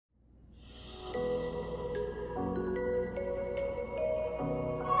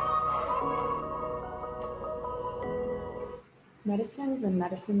Medicines and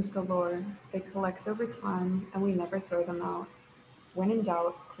medicines galore, they collect over time and we never throw them out. When in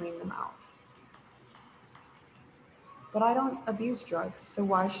doubt, clean them out. But I don't abuse drugs, so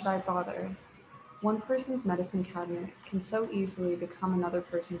why should I bother? One person's medicine cabinet can so easily become another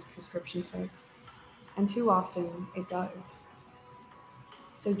person's prescription fix, and too often it does.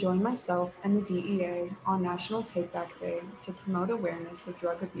 So join myself and the DEA on National Take Back Day to promote awareness of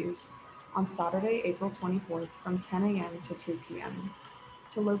drug abuse on Saturday, April 24th from 10 a.m. to 2 p.m.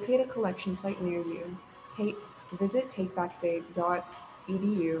 To locate a collection site near you, take, visit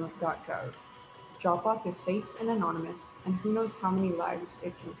takebackday.edu.gov. Drop off is safe and anonymous, and who knows how many lives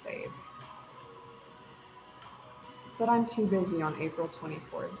it can save. But I'm too busy on April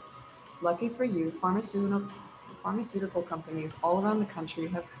 24th. Lucky for you, pharmaceutical companies all around the country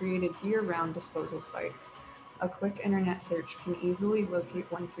have created year-round disposal sites. A quick internet search can easily locate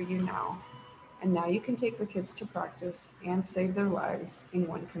one for you now. And now you can take the kids to practice and save their lives in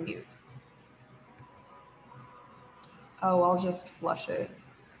one commute. Oh, I'll just flush it.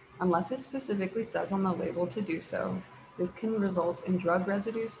 Unless it specifically says on the label to do so, this can result in drug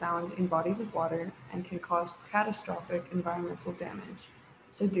residues found in bodies of water and can cause catastrophic environmental damage.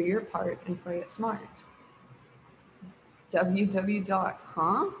 So do your part and play it smart.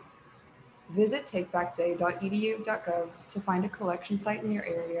 www.huh? Visit takebackday.edu.gov to find a collection site in your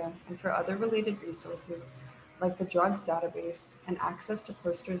area and for other related resources like the drug database and access to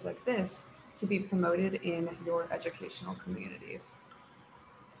posters like this to be promoted in your educational communities.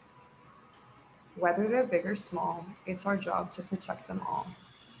 Whether they're big or small, it's our job to protect them all.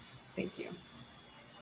 Thank you.